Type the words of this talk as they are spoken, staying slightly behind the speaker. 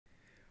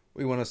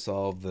We want to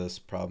solve this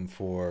problem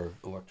for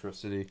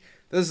electricity.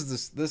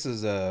 This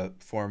is a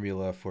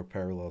formula for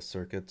parallel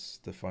circuits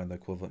to find the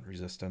equivalent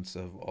resistance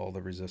of all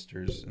the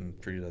resistors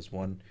and treat it as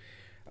one.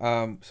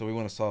 So we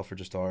want to solve for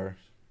just R.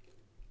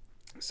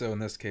 So in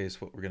this case,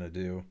 what we're going to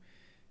do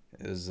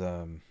is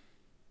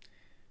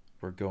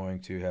we're going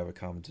to have a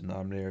common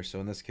denominator. So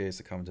in this case,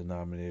 the common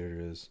denominator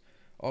is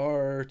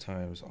R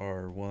times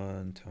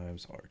R1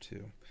 times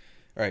R2. All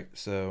right,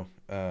 so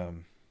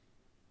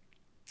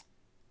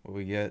what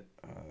we get,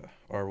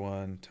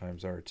 R1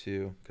 times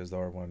R2, because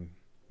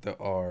the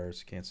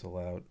R's cancel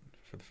out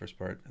for the first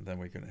part, and then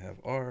we're going to have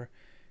R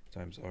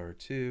times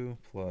R2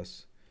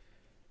 plus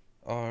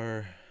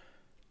R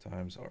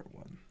times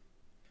R1.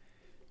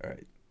 All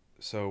right,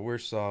 so we're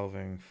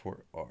solving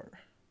for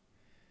R.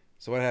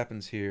 So what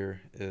happens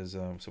here is,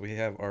 so we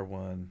have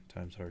R1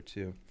 times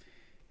R2,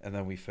 and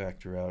then we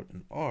factor out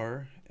an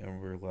R, and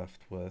we're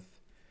left with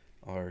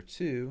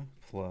R2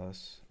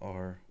 plus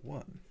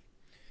R1.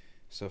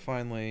 So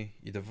finally,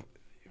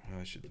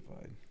 I should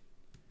divide,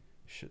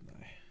 shouldn't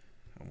I?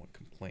 I want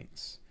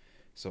complaints.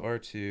 So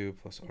R2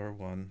 plus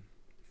R1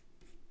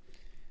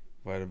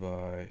 divided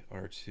by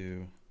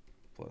R2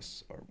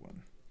 plus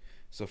R1.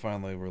 So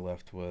finally, we're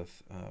left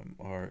with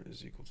R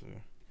is equal to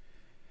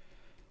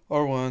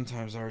R1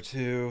 times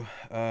R2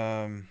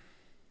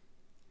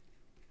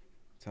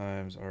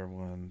 times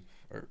R1,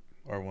 or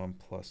R1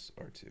 plus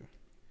R2.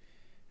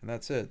 And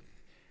that's it.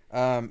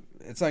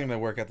 It's not going to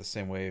work out the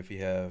same way if you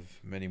have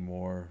many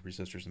more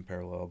resistors in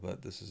parallel,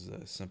 but this is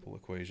a simple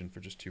equation for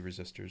just two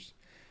resistors.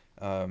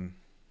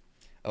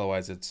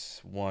 Otherwise,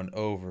 it's 1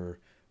 over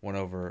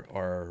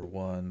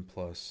R1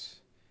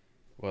 plus,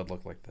 well, it'd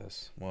look like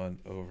this. 1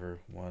 over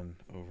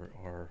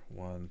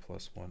R1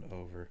 plus 1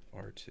 over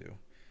R2.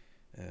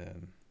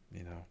 And,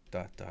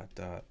 dot, dot,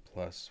 dot,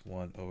 plus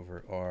 1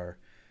 over R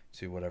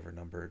to whatever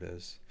number it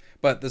is.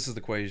 But this is the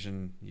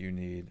equation you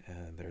need,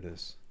 and there it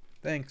is.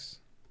 Thanks.